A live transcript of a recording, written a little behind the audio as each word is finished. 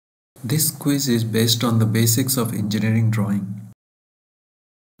This quiz is based on the basics of engineering drawing.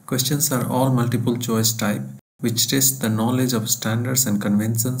 Questions are all multiple choice type, which test the knowledge of standards and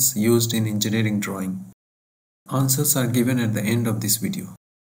conventions used in engineering drawing. Answers are given at the end of this video.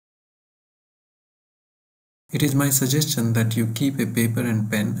 It is my suggestion that you keep a paper and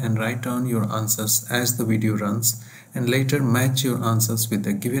pen and write down your answers as the video runs and later match your answers with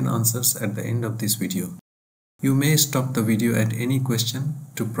the given answers at the end of this video. You may stop the video at any question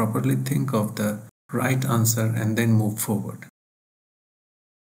to properly think of the right answer and then move forward.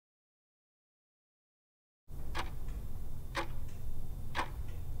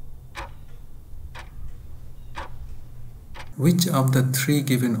 Which of the three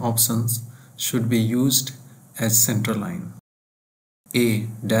given options should be used as center line? A.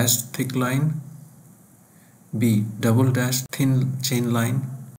 Dashed thick line, B. Double dashed thin chain line,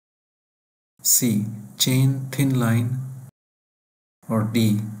 C. Chain thin line, or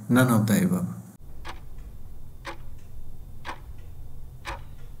D. None of the above.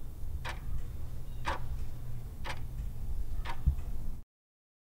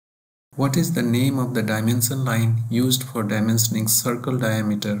 What is the name of the dimension line used for dimensioning circle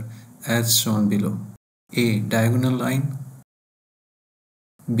diameter as shown below? A. Diagonal line,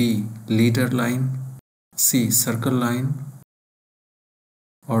 B. Leader line, C. Circle line,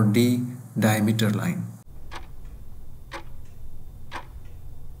 or D. Diameter line.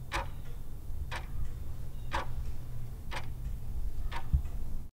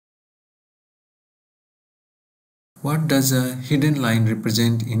 What does a hidden line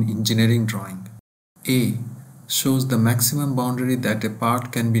represent in engineering drawing? A. Shows the maximum boundary that a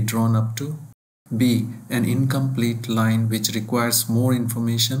part can be drawn up to. B. An incomplete line which requires more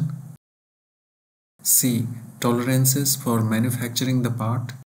information. C. Tolerances for manufacturing the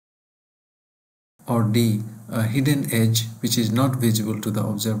part. Or D. A hidden edge which is not visible to the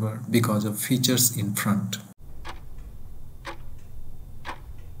observer because of features in front.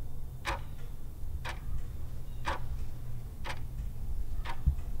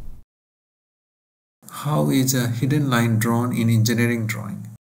 How is a hidden line drawn in engineering drawing?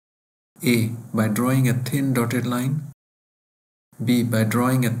 A. By drawing a thin dotted line. B. By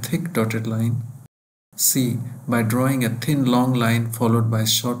drawing a thick dotted line. C. By drawing a thin long line followed by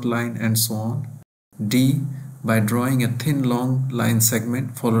short line and so on. D. By drawing a thin long line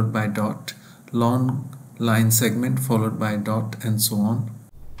segment followed by dot, long line segment followed by dot, and so on.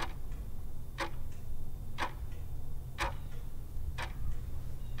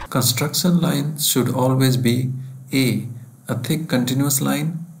 Construction lines should always be A. A thick continuous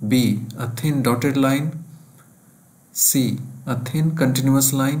line, B. A thin dotted line, C. A thin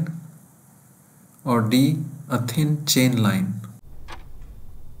continuous line, or D. A thin chain line.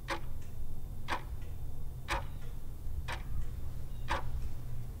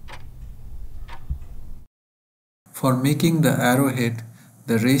 For making the arrowhead,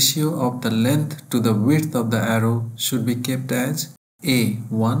 the ratio of the length to the width of the arrow should be kept as A.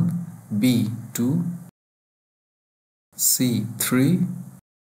 1, B. 2, C. 3,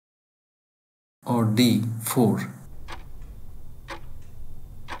 or D. 4.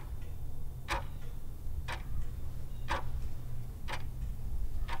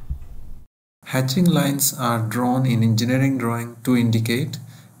 Hatching lines are drawn in engineering drawing to indicate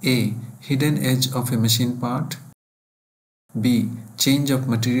A. Hidden edge of a machine part, B. Change of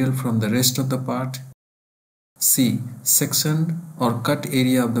material from the rest of the part, C. Section or cut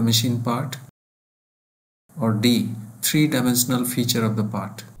area of the machine part, or D. Three-dimensional feature of the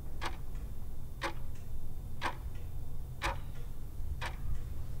part.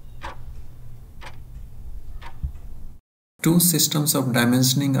 Two systems of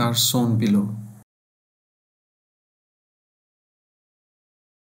dimensioning are shown below.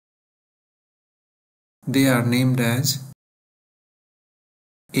 They are named as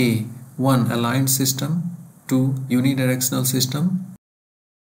A. 1. Aligned system, 2. Unidirectional system,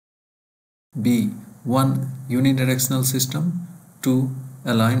 B. 1. Unidirectional system, 2.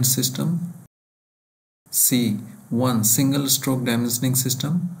 Aligned system, C. 1. Single stroke dimensioning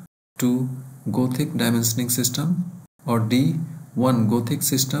system, 2. Gothic dimensioning system, or D. 1. Gothic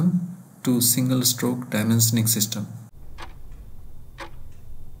system, 2. Single stroke dimensioning system.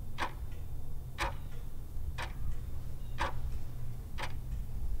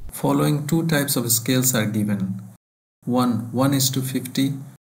 Following two types of scales are given. 1:50,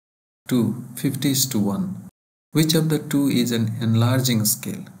 50:1. Which of the two is an enlarging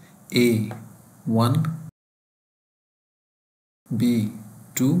scale? A. 1, B.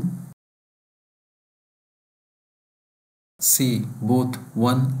 2, C. Both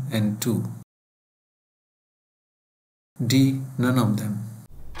 1 and 2, D. None of them.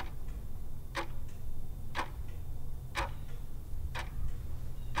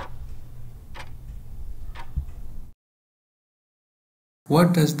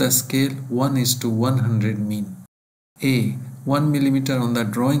 What does the scale 1:100 mean? A. 1 millimeter on the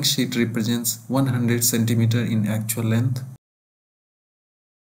drawing sheet represents 100 centimeter in actual length.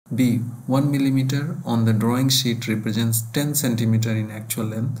 B. 1 millimeter on the drawing sheet represents 10 centimeter in actual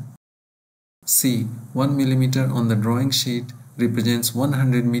length. C. 1 millimeter on the drawing sheet represents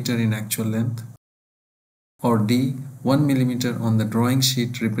 100 meter in actual length. Or D. 1 millimeter on the drawing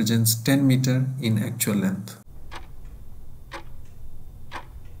sheet represents 10 meter in actual length.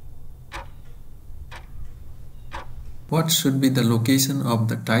 What should be the location of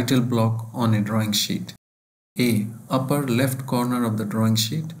the title block on a drawing sheet? A. Upper left corner of the drawing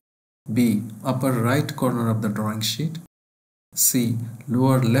sheet. B. Upper right corner of the drawing sheet. C.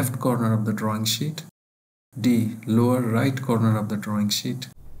 Lower left corner of the drawing sheet. D. Lower right corner of the drawing sheet.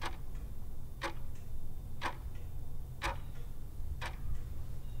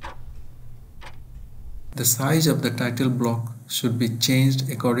 The size of the title block should be changed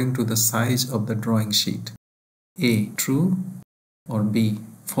according to the size of the drawing sheet. A. True or B.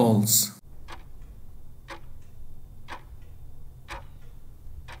 False.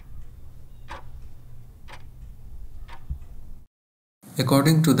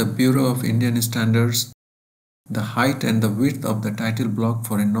 According to the Bureau of Indian Standards, the height and the width of the title block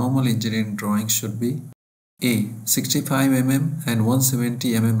for a normal engineering drawing should be A. 65 mm and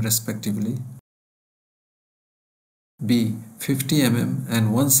 170 mm respectively. B. 50 mm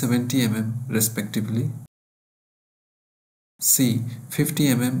and 170 mm respectively. C. 50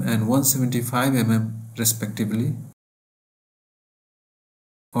 mm and 175 mm respectively.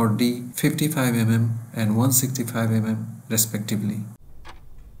 Or D. 55 mm and 165 mm respectively.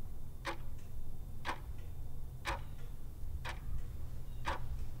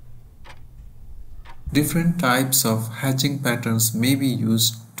 Different types of hatching patterns may be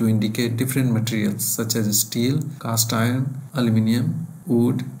used to indicate different materials such as steel, cast iron, aluminium,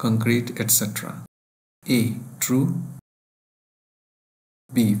 wood, concrete, etc. A. True.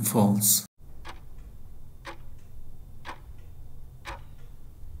 B. False.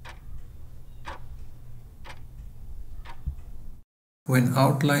 When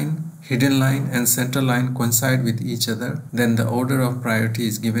outline, hidden line and center line coincide with each other, then the order of priority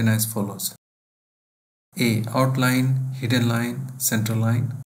is given as follows. A. Outline, hidden line, center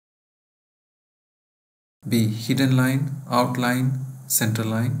line. B. Hidden line, outline, center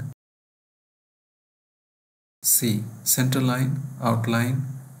line. C. Center line, outline,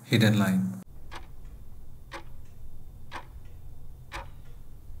 hidden line.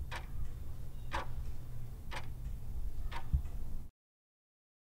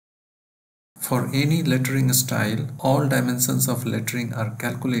 For any lettering style, all dimensions of lettering are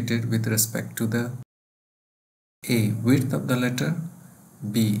calculated with respect to the A. Width of the letter.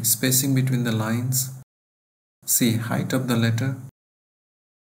 B. Spacing between the lines. C. Height of the letter.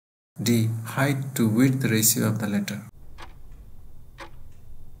 D. Height to width ratio of the letter.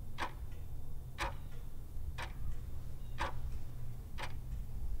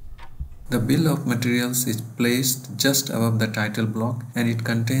 The bill of materials is placed just above the title block and it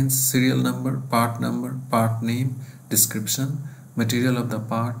contains serial number, part name, description, material of the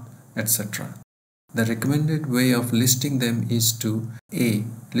part, etc. The recommended way of listing them is to A.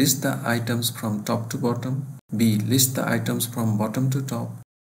 List the items from top to bottom. B. List the items from bottom to top.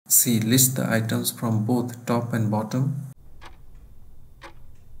 C. List the items from both top and bottom.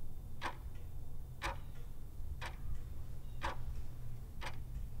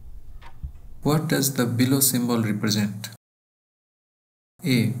 What does the below symbol represent?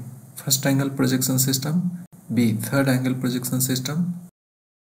 A. First angle projection system. B. Third angle projection system.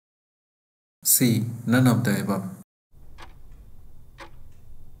 C. None of the above.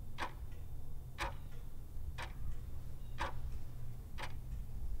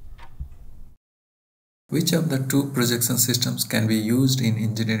 Which of the two projection systems can be used in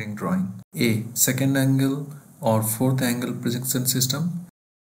engineering drawing? A. Second angle or fourth angle projection system.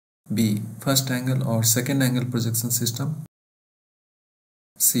 B. First angle or second angle projection system.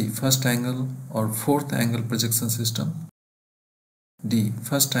 C. First angle or fourth angle projection system. D.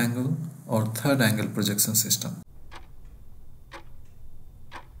 First angle or third angle projection system.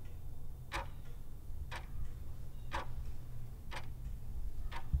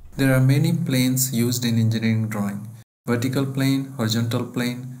 There are many planes used in engineering drawing: vertical plane, horizontal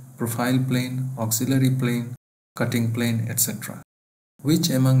plane, profile plane, auxiliary plane, cutting plane, etc.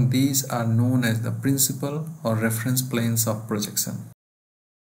 Which among these are known as the principal or reference planes of projection?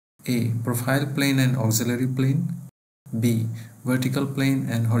 A. Profile plane and auxiliary plane. B. Vertical plane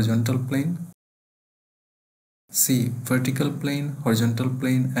and horizontal plane. C. Vertical plane, horizontal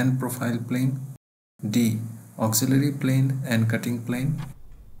plane and profile plane. D. auxiliary plane and cutting plane.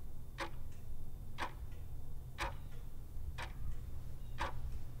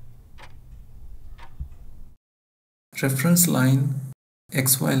 Reference line,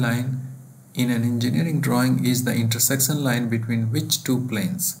 XY line, in an engineering drawing is the intersection line between which two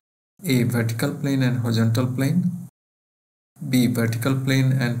planes? A. Vertical plane and horizontal plane. B. Vertical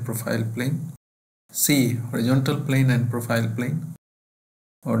plane and profile plane. C. Horizontal plane and profile plane.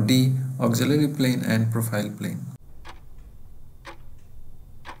 Or D. Auxiliary plane and profile plane.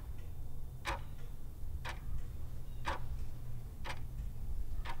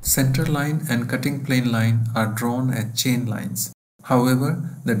 Center line and cutting plane line are drawn as chain lines.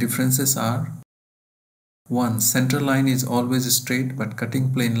 However, the differences are: 1. Center line is always straight, but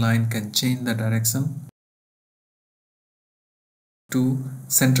cutting plane line can change the direction. 2.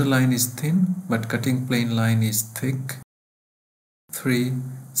 Center line is thin, but cutting plane line is thick. 3.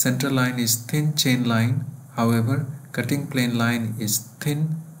 Center line is thin chain line. However, cutting plane line is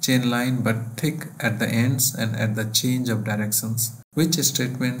thin chain line but thick at the ends and at the change of directions. Which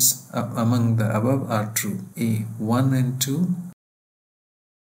statements among the above are true? A. 1 and 2.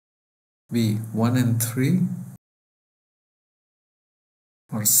 B. 1 and 3.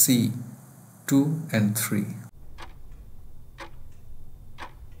 Or C. 2 and 3.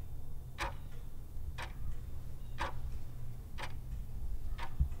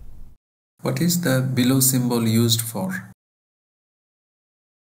 What is the below symbol used for?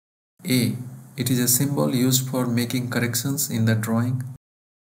 A. It is a symbol used for making corrections in the drawing.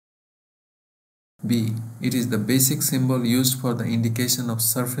 B. It is the basic symbol used for the indication of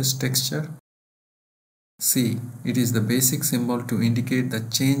surface texture. C. It is the basic symbol to indicate the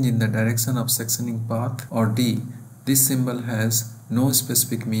change in the direction of sectioning path. Or D. This symbol has no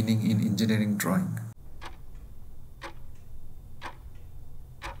specific meaning in engineering drawing.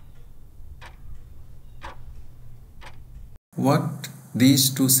 What these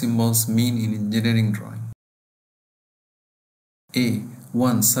two symbols mean in engineering drawing? A.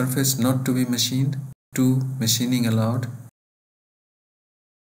 1. Surface not to be machined. 2. Machining allowed.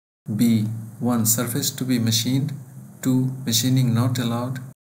 B. 1. Surface to be machined. 2. Machining not allowed.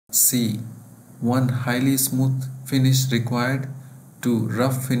 C. 1. Highly smooth finish required. 2.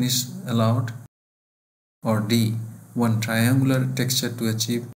 Rough finish allowed. Or D. 1. Triangular texture to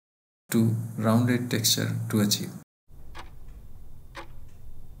achieve. 2. Rounded texture to achieve.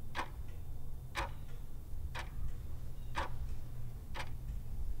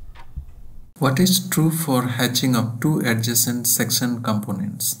 What is true for hatching of two adjacent section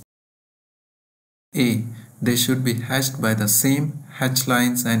components? A. They should be hatched by the same hatch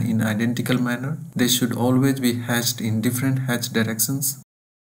lines and in identical manner. They should always be hatched in different hatch directions.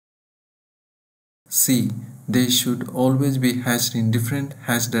 C. They should always be hatched in different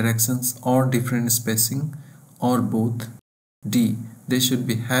hatch directions or different spacing, or both. D. They should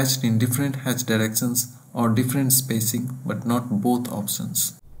be hatched in different hatch directions or different spacing, but not both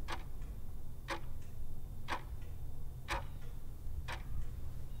options.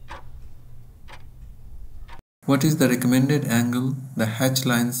 What is the recommended angle the hatch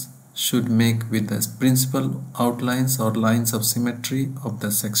lines should make with the principal outlines or lines of symmetry of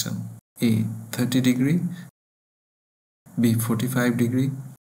the section? A. 30 degree. B. 45 degree.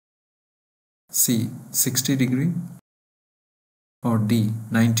 C. 60 degree. Or D.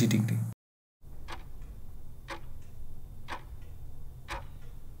 90 degree.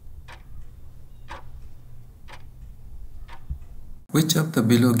 Which of the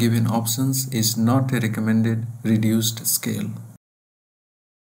below given options is not a recommended reduced scale?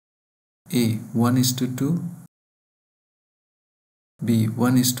 A. 1:2. B.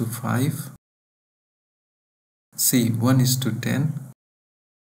 1:5. C. 1:10.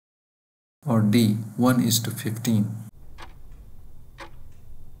 Or D. 1:15.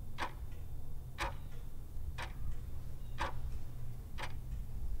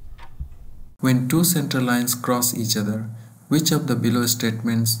 When two center lines cross each other, which of the below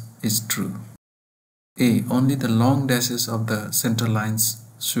statements is true? A. Only the long dashes of the center lines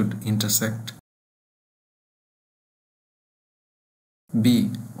should intersect.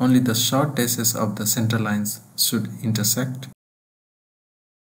 B. Only the short dashes of the center lines should intersect.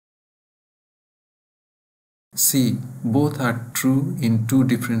 C. Both are true in two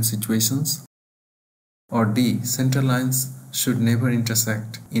different situations. Or D. Center lines should never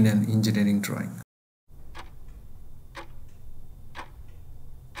intersect in an engineering drawing.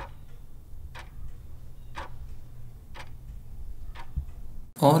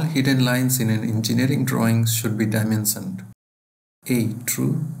 All hidden lines in an engineering drawing should be dimensioned. A.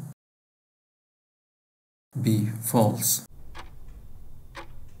 True. B. False.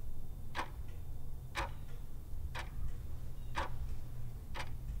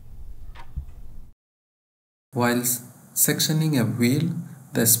 Whilst sectioning a wheel,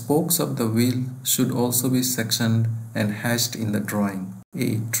 the spokes of the wheel should also be sectioned and hashed in the drawing.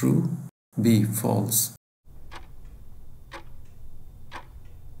 A. True. B. False.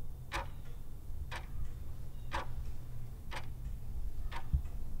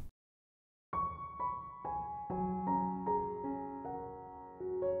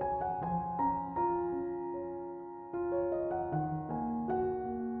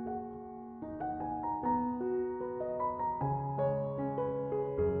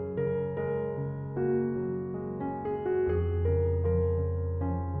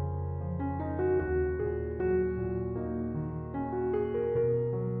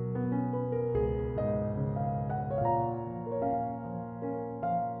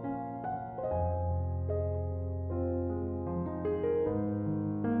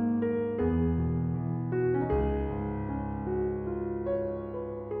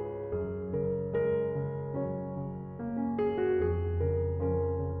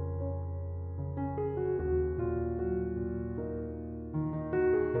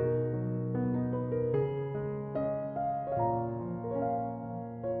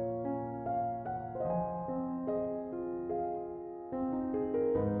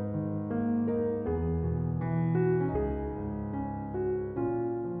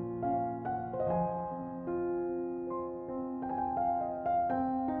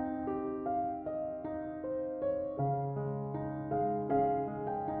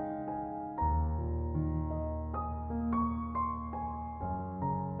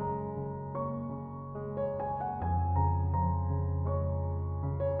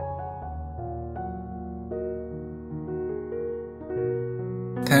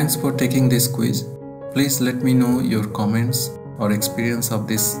 Thanks for taking this quiz. Please let me know your comments or experience of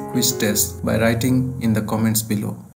this quiz test by writing in the comments below.